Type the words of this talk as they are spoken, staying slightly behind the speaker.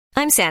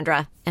I'm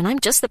Sandra, and I'm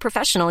just the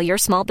professional your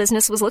small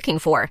business was looking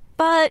for.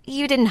 But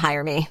you didn't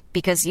hire me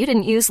because you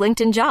didn't use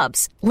LinkedIn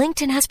Jobs.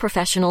 LinkedIn has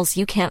professionals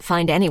you can't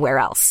find anywhere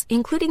else,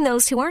 including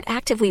those who aren't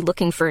actively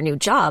looking for a new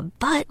job,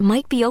 but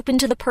might be open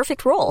to the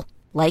perfect role,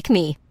 like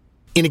me.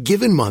 In a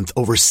given month,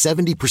 over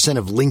 70%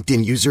 of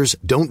LinkedIn users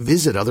don't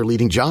visit other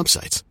leading job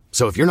sites.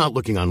 So if you're not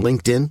looking on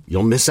LinkedIn,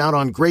 you'll miss out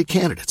on great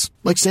candidates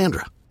like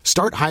Sandra.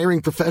 Start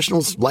hiring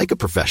professionals like a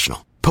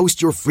professional.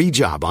 Post your free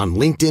job on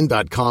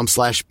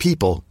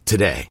linkedin.com/people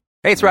today.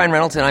 Hey, it's Ryan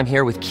Reynolds, and I'm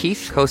here with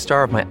Keith,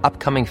 co-star of my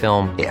upcoming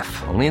film, If,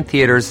 only in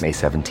theaters May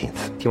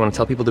 17th. Do you want to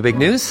tell people the big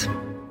news?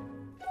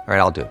 All right,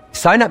 I'll do it.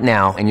 Sign up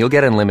now and you'll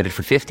get unlimited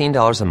for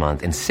 $15 a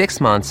month and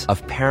 6 months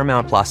of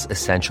Paramount Plus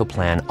Essential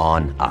Plan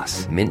on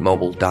us.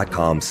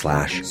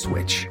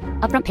 MintMobile.com/switch.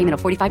 Upfront payment of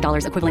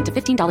 $45 equivalent to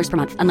 $15 per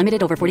month.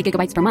 Unlimited over 40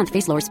 gigabytes per month.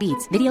 Face lower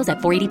speeds. Videos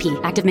at 480p.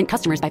 Active Mint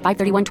customers by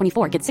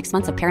 531.24 get 6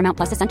 months of Paramount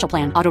Plus Essential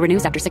Plan. Auto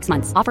renews after 6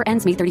 months. Offer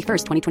ends May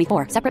 31st,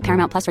 2024. Separate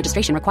Paramount Plus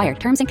registration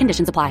required. Terms and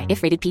conditions apply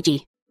if rated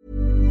PG.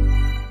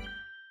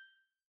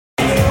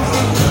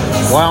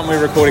 Why aren't we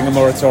recording a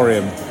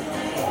moratorium?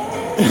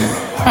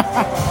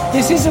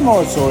 This is a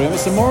moratorium.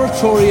 It's a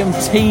moratorium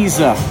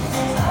teaser.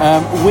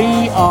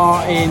 We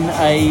are in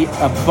a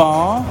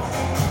bar,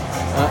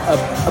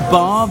 a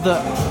bar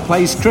that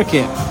plays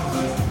cricket,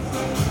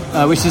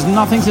 which has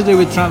nothing to do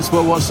with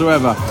transport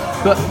whatsoever.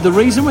 But the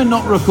reason we're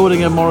not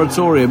recording a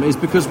moratorium is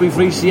because we've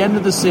reached the end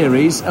of the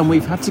series and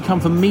we've had to come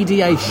for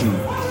mediation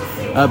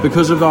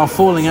because of our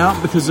falling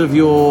out, because of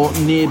your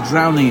near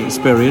drowning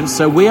experience.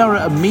 So we are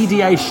at a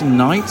mediation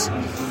night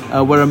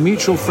where a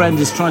mutual friend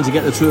is trying to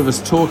get the two of us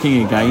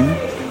talking again,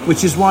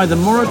 which is why the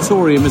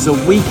moratorium is a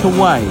week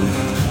away.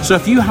 So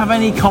if you have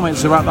any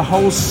comments about the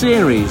whole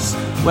series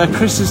where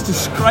Chris has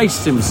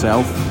disgraced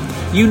himself,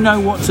 you know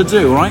what to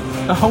do, right?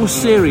 The whole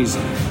series.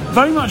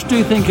 Very much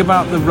do think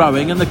about the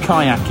rowing and the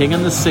kayaking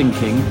and the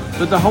sinking,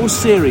 but the whole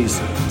series,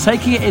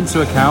 taking it into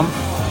account,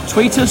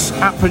 tweet us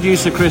at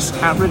producerchris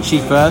at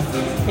RichieFirth,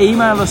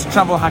 email us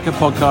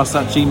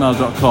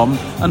travelhackerpodcast@gmail.com,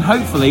 and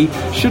hopefully,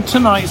 should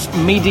tonight's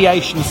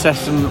mediation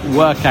session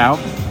work out...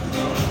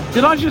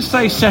 Did I just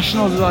say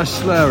session or did I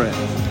slur it?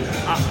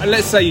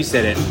 Let's say you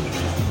said it.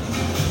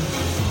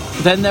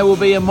 Then there will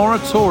be a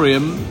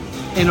moratorium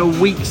in a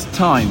week's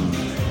time.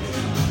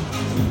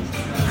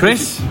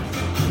 Chris?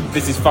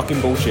 This is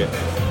fucking bullshit.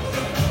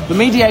 The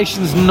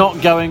mediation's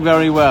not going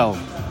very well.